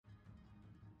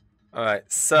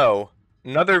Alright, so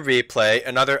another replay,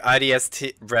 another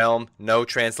IDST realm, no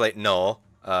translate null.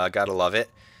 Gotta love it.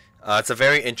 It's a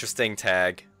very interesting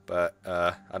tag, but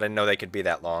I didn't know they could be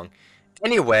that long.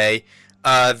 Anyway,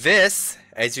 this,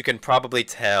 as you can probably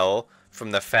tell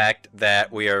from the fact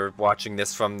that we are watching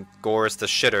this from Gore's the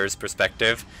Shitter's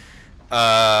perspective,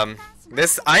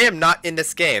 this I am not in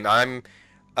this game. I'm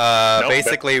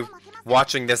basically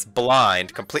watching this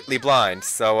blind, completely blind.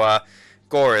 So,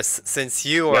 Goris, since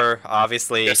you are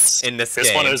obviously in this game.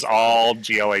 This one is all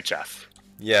GLHF.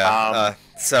 Yeah,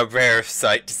 it's a rare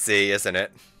sight to see, isn't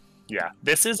it? Yeah,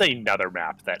 this is another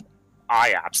map that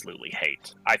I absolutely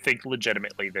hate. I think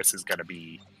legitimately this is going to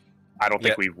be... I don't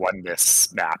think we've won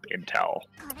this map until...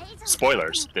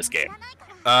 Spoilers, this game.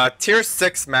 Tier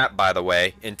 6 map, by the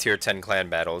way, in Tier 10 clan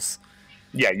battles.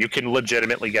 Yeah, you can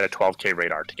legitimately get a 12k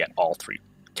radar to get all 3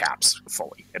 caps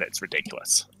fully, and it's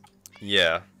ridiculous.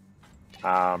 Yeah.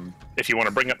 If you want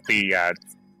to bring up the...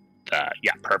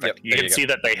 yeah, perfect. Yep, you can see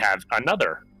that they have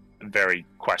another very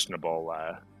questionable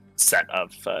set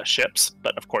of ships,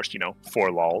 but of course, you know,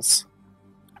 4 lulls.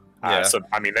 Yeah. So,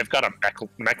 I mean, they've got a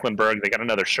Mecklenburg, they got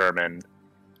another Sherman,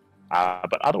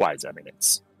 but otherwise, I mean,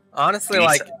 it's honestly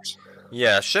decent. like,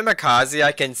 yeah, Shimakaze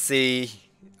I can see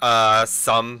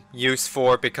some use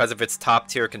for because of its top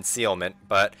tier concealment,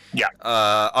 but yeah,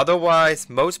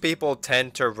 otherwise, most people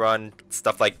tend to run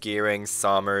stuff like Gearing,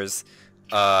 Sommers,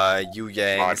 Yu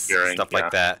Yangs, stuff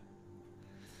like that.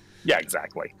 Yeah,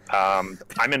 exactly. I'm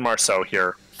in Marceau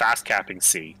here, fast capping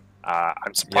C.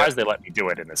 I'm surprised they let me do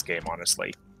it in this game,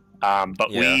 honestly.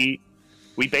 But we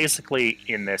basically,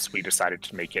 in this, we decided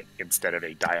to make it, instead of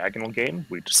a diagonal game,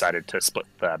 we decided to split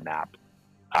the map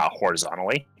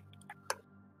horizontally.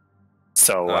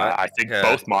 So I think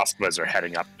both Moskvas are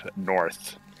heading up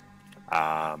north,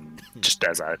 just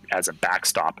as a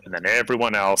backstop, and then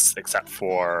everyone else, except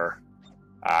for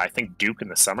I think Duke in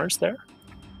the Summers there,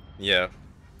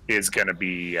 is going to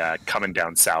be coming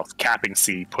down south, capping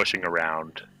C, pushing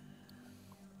around.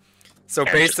 So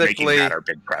and basically, just making that our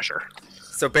big pressure.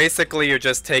 So basically, you're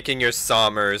just taking your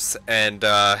Sommers and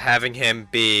having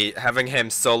him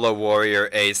solo warrior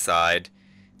A side,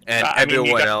 and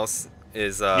everyone else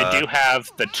is. You do have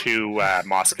the 2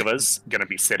 Moskvas going to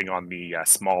be sitting on the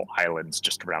small islands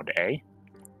just around A.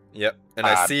 Yep, and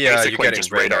I see basically you're getting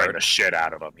just radaring the shit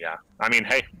out of them. Yeah, I mean,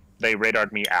 hey, they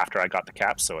radared me after I got the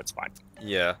cap, so it's fine.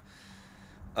 Yeah,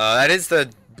 that is the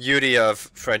beauty of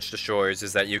French destroyers,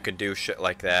 is that you can do shit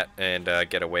like that and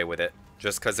get away with it.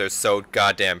 Just because they're so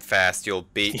goddamn fast, you'll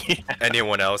beat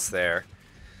anyone else there.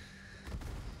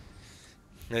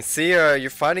 I see you're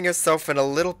finding yourself in a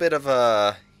little bit of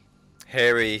a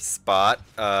hairy spot.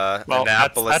 Well,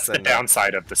 Annapolis that's the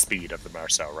downside of the speed of the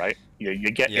Marceau, right?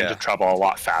 You get into trouble a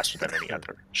lot faster than any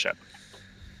other ship.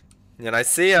 And I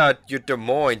see your Des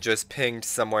Moines just pinged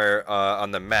somewhere on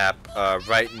the map,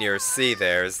 right near C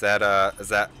there. Is that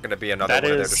going to be another one of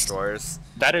their destroyers?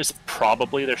 That is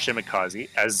probably their Shimakaze.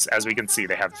 As we can see,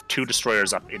 they have 2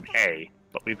 destroyers up in A,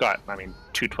 but we've got, I mean,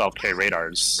 2 12k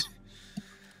radars.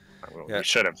 We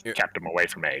should have kept them away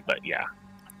from A, but yeah.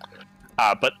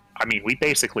 But, I mean, we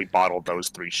basically bottled those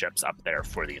 3 ships up there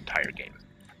for the entire game.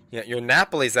 Yeah, your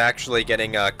Napoli's actually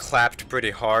getting clapped pretty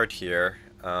hard here.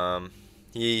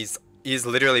 He's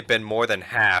literally been more than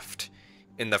halved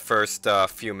in the first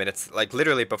few minutes, like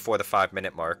literally before the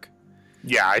 5-minute mark.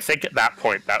 Yeah, I think at that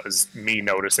point that was me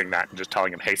noticing that and just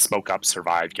telling him, hey, smoke up,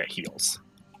 survive, get heals.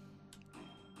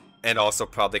 And also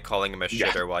probably calling him a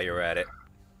shitter while you're at it.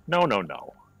 No.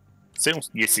 Soon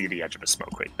you see the edge of a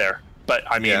smoke right there. But,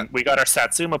 I mean, we got our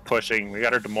Satsuma pushing, we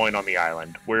got our Des Moines on the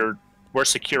island. We're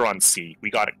secure on C. We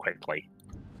got it quickly.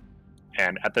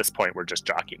 And at this point, we're just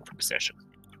jockeying for position.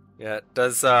 Yeah,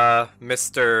 does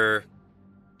Mr.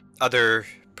 Other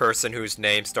person whose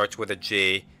name starts with a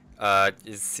G,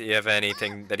 does he have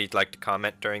anything that he'd like to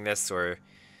comment during this, or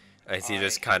is he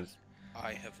just kind of...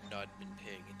 I have not been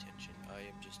paying attention. I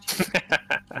am just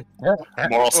here.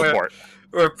 Moral support.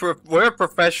 We're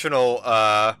professional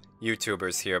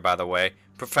YouTubers here, by the way.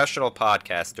 Professional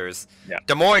podcasters. Yeah.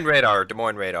 Des Moines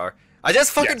Radar. I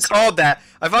just fucking called that.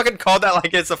 I fucking called that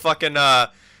like it's a fucking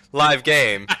live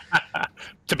game.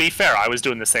 To be fair, I was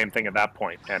doing the same thing at that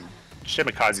point, and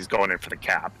Shimakaze's going in for the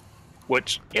cap,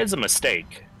 which is a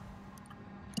mistake.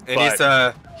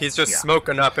 And he's just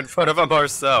smoking up in front of a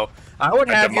Marceau. I would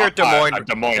have your Des Moines.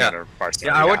 Des Moines Marceau.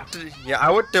 Yeah, I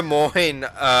would Des Moines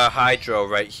Hydro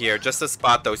right here, just to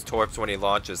spot those torps when he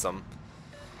launches them.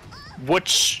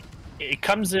 Which it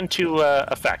comes into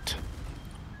effect.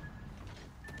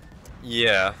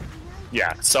 Yeah.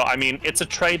 Yeah. So I mean, it's a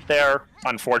trade there.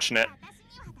 Unfortunate,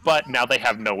 but now they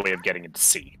have no way of getting into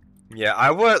C. Yeah,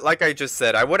 I would, like I just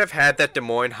said, I would have had that Des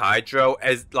Moines Hydro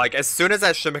as soon as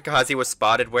that Shimikaze was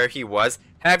spotted where he was,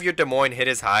 have your Des Moines hit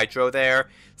his Hydro there,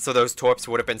 so those torps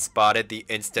would have been spotted the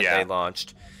instant they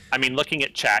launched. I mean, looking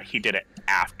at chat, he did it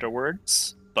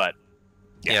afterwards, but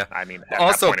yeah. I mean, at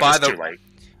also that point, it was too late.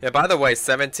 Yeah, by the way,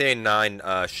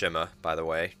 17-9 Shima, by the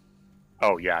way.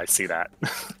 Oh yeah, I see that.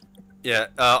 Yeah.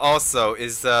 Also,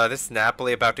 is this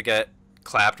Napoli about to get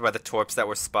clapped by the torps that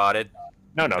were spotted?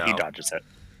 No, he dodges it.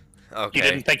 Okay. He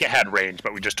didn't think it had range,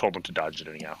 but we just told him to dodge it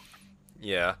anyhow.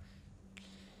 Yeah.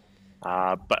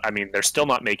 But I mean, they're still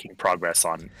not making progress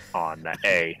on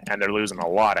A, and they're losing a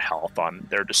lot of health on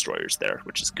their destroyers there,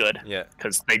 which is good. Yeah.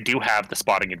 Because they do have the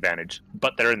spotting advantage,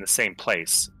 but they're in the same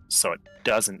place, so it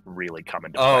doesn't really come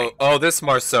into play. Oh, this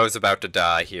Marceau's about to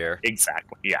die here.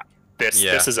 Exactly. Yeah. This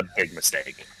is a big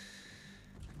mistake,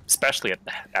 especially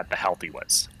at the health he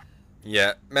was.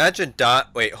 Yeah, imagine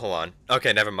wait, hold on.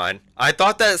 Okay, never mind. I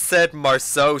thought that said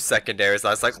Marceau secondaries. I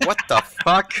was like, what the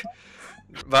fuck?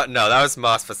 But no, that was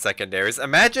Mosfa secondaries.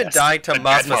 Imagine dying to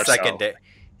Mosfa secondary.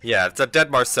 Yeah, it's a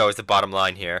dead Marceau is the bottom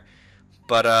line here.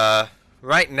 But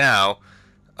right now,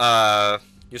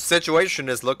 your situation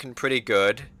is looking pretty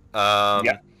good.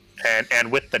 Yeah,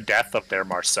 and with the death of their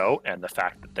Marceau and the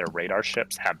fact that their radar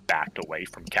ships have backed away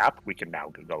from Cap, we can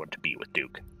now go into B with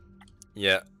Duke.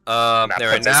 Yeah.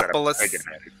 Their Annapolis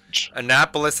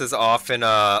is off in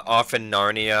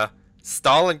Narnia.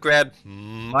 Stalingrad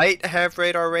might have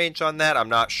radar range on that. I'm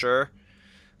not sure,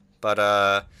 but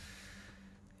that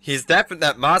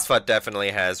Moskva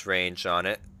definitely has range on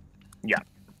it. Yeah.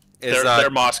 Their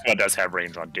Moskva does have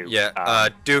range on Duke. Yeah.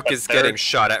 Duke is getting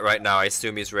shot at right now. I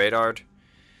assume he's radared.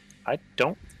 I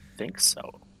don't think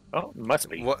so. Oh, must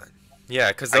be. What? Yeah,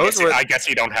 because I guess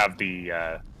you don't have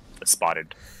the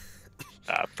spotted.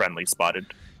 Friendly spotted.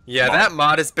 Yeah, mod. that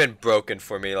mod has been broken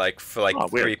for me for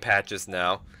 3 patches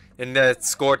now, and the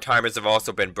score timers have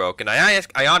also been broken. I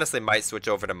honestly might switch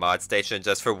over to Mod Station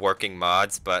just for working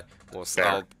mods, but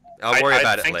I'll worry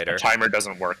about it later. The timer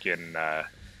doesn't work in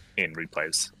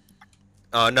replays.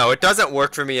 No, it doesn't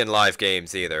work for me in live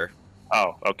games either.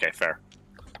 Oh, okay, fair.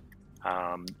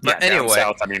 But anyway, down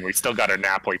south, I mean, we still got our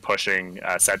Napoli pushing.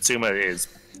 Satsuma is,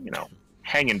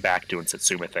 hanging back doing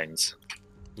Satsuma things.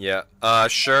 Yeah,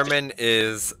 Sherman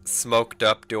is smoked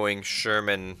up doing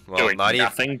Sherman. Well, doing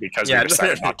nothing because we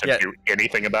decided not to do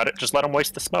anything about it. Just let him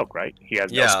waste the smoke, right? He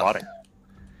has no spotting.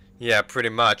 Yeah, pretty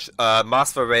much.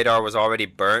 Moskva radar was already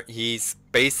burnt. He's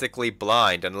basically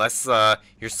blind unless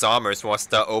your Sommers wants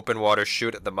to open water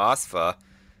shoot at the Moskva,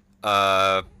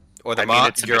 or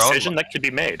it's a decision that could be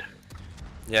made.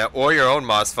 Yeah, or your own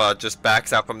Moskva just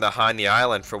backs out from behind the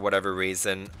island for whatever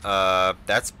reason.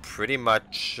 That's pretty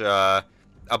much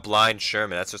a blind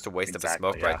Sherman. That's just a waste of a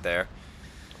smoke right there.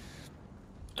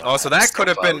 Oh, so that could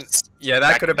have been... Yeah,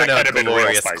 that could have been a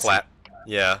glorious clap.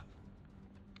 Yeah.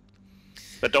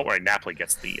 But don't worry, Napoli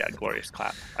gets the glorious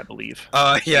clap, I believe.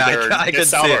 Yeah, I can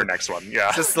see it. Next one, yeah.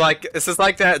 It's just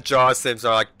like that Jaws sims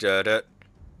are like da-da,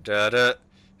 da-da,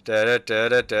 da-da,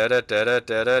 da-da, da-da, da-da,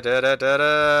 da-da, da-da,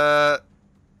 da-da.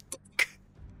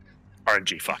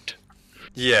 RNG fucked.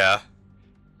 Yeah.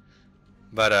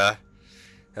 But,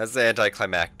 that's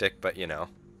anticlimactic, but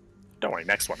Don't worry,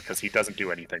 next one, because he doesn't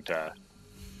do anything to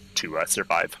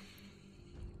survive.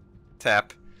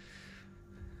 Tap.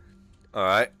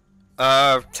 Alright.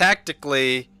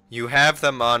 Tactically, you have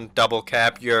them on double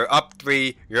cap. You're up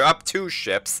 2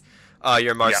 ships.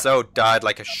 Your Marceau died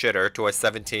like a shitter to a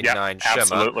 17-9 Shima.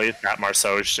 Absolutely, that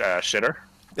Marceau's shitter.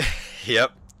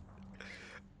 Yep.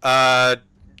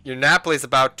 Your Napoli's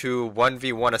about to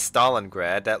 1v1 a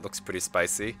Stalingrad. That looks pretty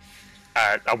spicy.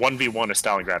 A 1v1 a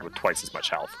Stalingrad with twice as much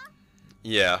health.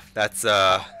 Yeah, that's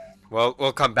well,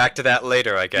 we'll come back to that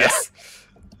later, I guess.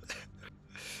 Yeah.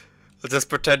 Let's just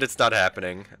pretend it's not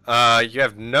happening. You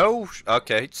have no...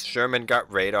 Okay, Sherman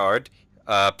got radared.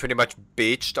 Pretty much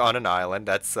beached on an island.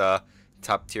 That's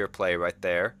top tier play right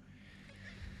there.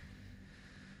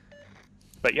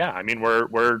 But yeah, I mean,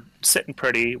 we're sitting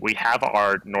pretty. We have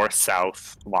our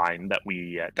north-south line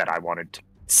that I wanted to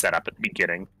set up at the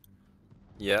beginning.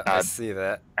 Yeah, I see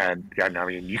that. And yeah, I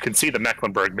mean, you can see the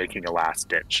Mecklenburg making a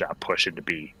last-ditch push into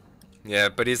B. Yeah,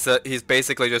 but he's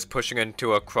basically just pushing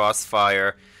into a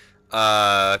crossfire.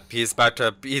 He's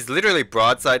literally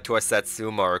broadside to a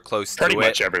Satsuma or close to it. Pretty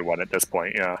much everyone at this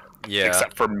point, yeah. Yeah.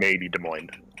 Except for maybe Des Moines.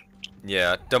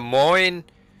 Yeah, Des Moines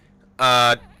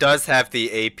does have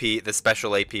the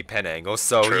special AP pen angle,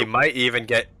 so he might even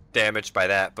get damaged by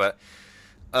that, but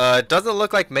it doesn't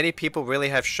look like many people really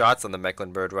have shots on the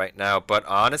Mecklenburg right now, but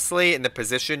honestly, in the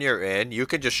position you're in, you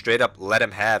can just straight up let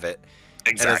him have it.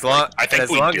 Exactly. And I think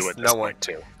we do at this point,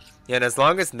 too. Yeah, and as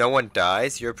long as no one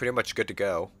dies, you're pretty much good to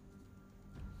go.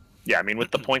 Yeah, I mean,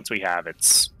 with the points we have,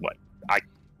 it's, what,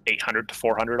 800 to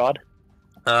 400 odd?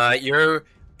 You're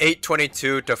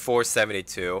 822 to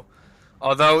 472.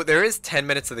 Although, there is 10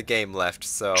 minutes of the game left,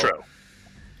 so... True.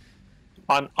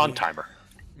 On timer.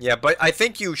 Yeah, but I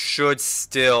think you should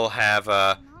still have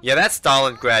yeah, that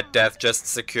Stalingrad death just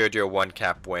secured your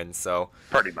 1-cap win, so...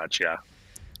 Pretty much, yeah.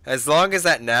 As long as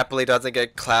that Napoli doesn't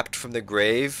get clapped from the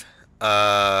grave,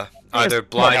 either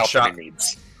blind shot...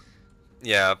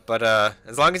 Yeah, but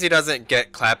as long as he doesn't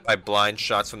get clapped by blind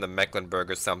shots from the Mecklenburg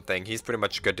or something, he's pretty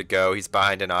much good to go. He's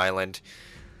behind an island.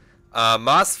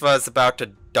 Moskva's about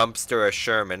to dumpster a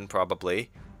Sherman,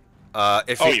 probably.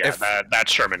 That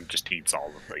Sherman just eats all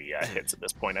of the hits at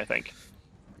this point, I think.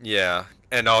 Yeah,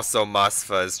 and also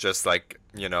Moskva is just like,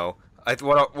 you know,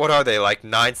 what are they, like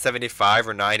 975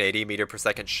 or 980 meter per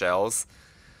second shells?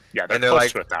 Yeah, they're close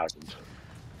like, to 1,000.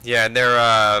 Yeah, and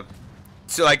they're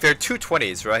so like they're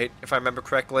 220s, right? If I remember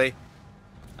correctly.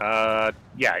 Yeah,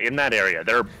 in that area,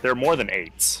 they're more than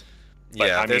 8s. But,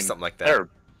 yeah, there's something like that.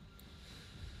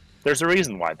 There's a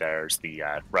reason why there's the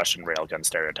Russian railgun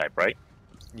stereotype, right?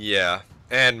 Yeah,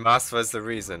 and Moskva's the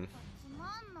reason.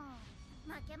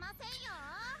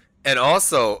 And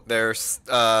also, there's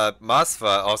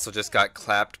Moskva also just got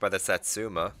clapped by the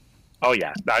Satsuma. Oh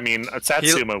yeah, I mean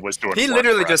Satsuma was doing. He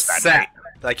literally just sat,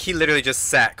 like he literally just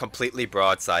sat completely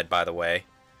broadside. By the way.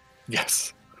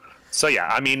 Yes. So yeah,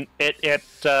 I mean it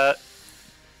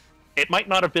might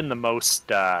not have been the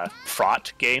most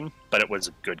fraught game, but it was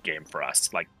a good game for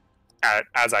us. Like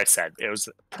as I said, it was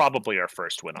probably our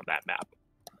first win on that map.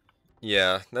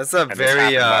 Yeah, that's a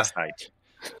very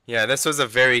yeah, this was a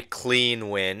very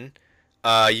clean win.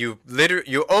 You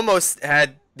almost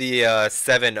had the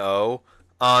 7-0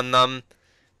 on them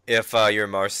if your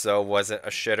Marceau wasn't a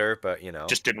shitter, but you know.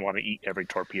 Just didn't want to eat every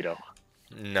torpedo.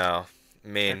 No, I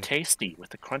mean. They're tasty with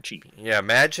the crunchy. Yeah,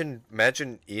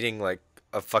 imagine eating like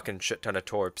a fucking shit ton of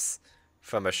torps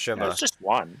from a Shima. Yeah, it's just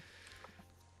one.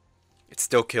 It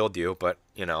still killed you, but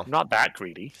you know. I'm not that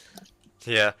greedy.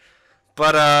 Yeah.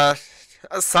 But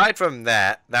aside from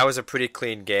that, that was a pretty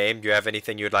clean game. Do you have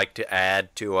anything you'd like to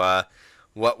add to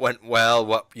what went well,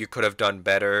 what you could have done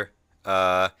better?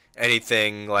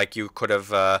 Anything like you could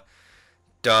have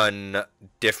done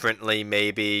differently,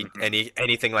 maybe?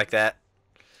 Anything like that?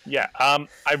 Yeah,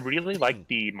 I really like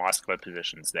the Moskva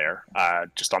positions there.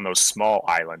 Just on those small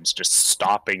islands, just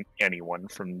stopping anyone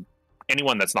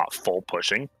that's not full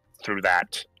pushing through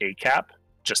that A cap,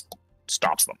 just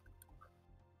stops them.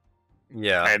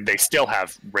 Yeah. And they still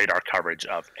have radar coverage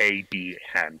of A, B,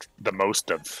 and the most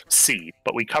of C,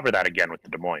 but we cover that again with the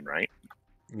Des Moines, right?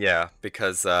 Yeah,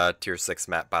 because tier 6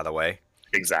 map, by the way.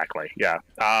 Exactly, yeah.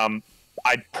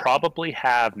 I'd probably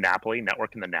have Napoli,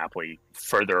 networking the Napoli,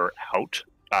 further out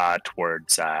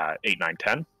towards 8, 9,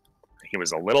 10. He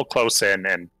was a little close in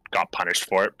and got punished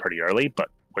for it pretty early, but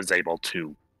was able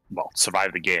to, well,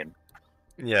 survive the game.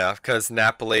 Yeah, because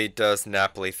Napoli does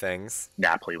Napoli things.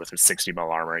 Napoli with his 60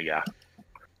 mil armor, yeah.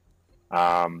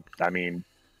 I mean,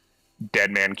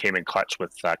 Deadman came in clutch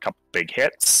with a couple big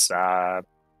hits.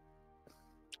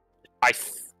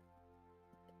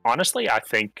 Honestly, I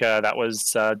think that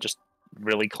was just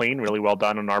really clean, really well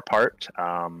done on our part.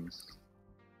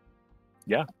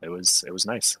 Yeah, it was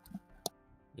nice.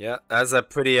 Yeah, that's a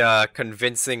pretty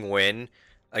convincing win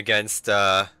against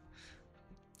 4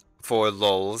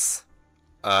 Lulz.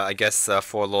 I guess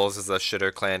 4 Lulz is a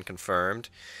shitter clan confirmed.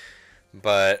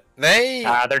 But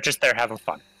they're just there having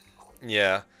fun.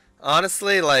 Yeah.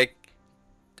 Honestly, like,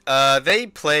 they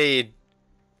played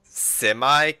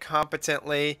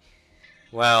semi-competently.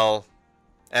 Well,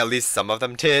 at least some of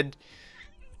them did.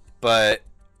 But,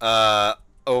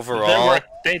 overall...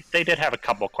 They did have a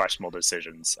couple questionable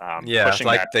decisions. Yeah, pushing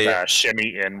like that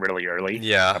shimmy in really early.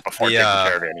 Yeah. Before taking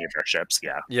care of any of their ships,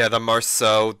 yeah. Yeah, the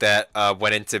Marceau that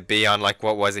went into B on, like,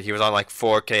 what was it? He was on, like,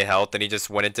 4k health, and he just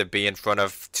went into B in front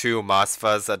of 2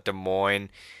 Moskvas, a Des Moines,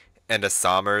 and a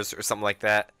Sommers, or something like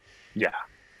that. Yeah.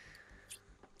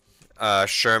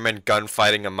 Sherman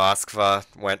gunfighting a Moskva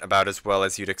went about as well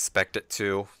as you'd expect it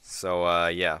to. So,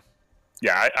 yeah.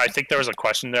 Yeah, I think there was a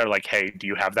question there, like, hey, do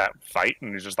you have that fight?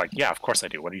 And he's just like, yeah, of course I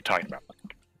do. What are you talking about?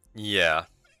 Yeah.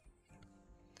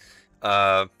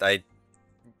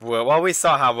 Well, we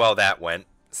saw how well that went.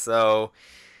 So,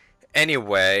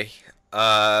 anyway,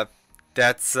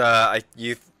 that's, I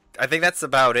think that's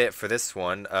about it for this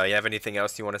one. You have anything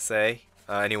else you want to say?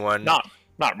 Anyone? Not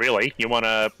really. You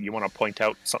wanna point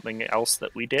out something else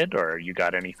that we did, or you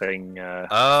got anything for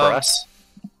us?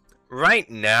 Right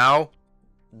now,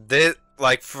 this,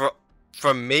 like,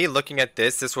 from me looking at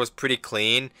this was pretty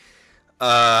clean.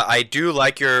 I do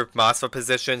like your Masva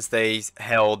positions. They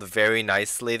held very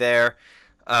nicely there.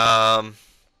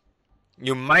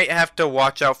 You might have to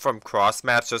watch out from cross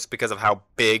maps just because of how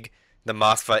big the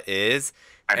Masva is.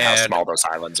 And how small those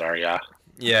islands are, yeah.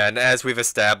 Yeah, and as we've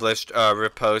established,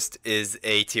 Riposte is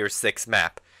a tier 6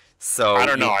 map. So I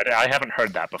don't know. I haven't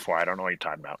heard that before. I don't know what you're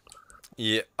talking about.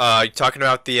 Yeah, you talking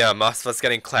about the Masvas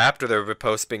getting clapped or the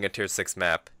Riposte being a tier 6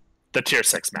 map? The tier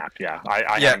 6 map, yeah.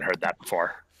 I haven't heard that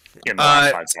before in the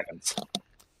last 5 seconds.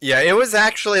 Yeah, it was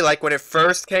actually, like, when it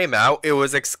first came out, it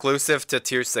was exclusive to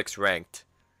tier 6 ranked.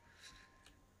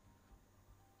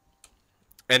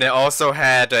 And it also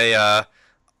had a,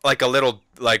 like a little,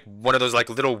 like, one of those, like,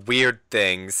 little weird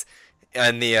things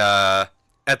and the,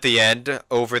 at the end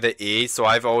over the E, so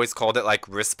I've always called it, like,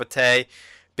 Rispate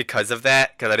because of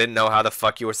that, because I didn't know how the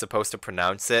fuck you were supposed to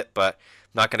pronounce it, but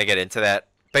I'm not going to get into that.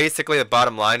 Basically, the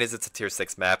bottom line is it's a tier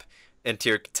 6 map in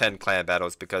tier 10 clan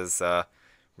battles because,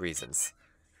 reasons.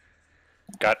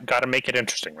 Got to make it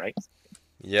interesting, right?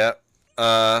 Yep.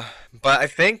 But I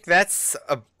think that's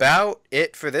about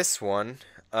it for this one.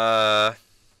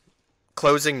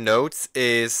 Closing notes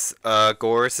is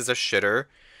Goris is a shitter.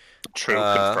 True,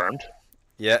 confirmed.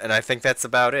 Yeah, and I think that's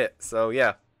about it. So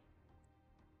yeah.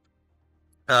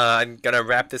 I'm gonna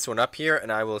wrap this one up here,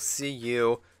 and I will see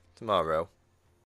you tomorrow.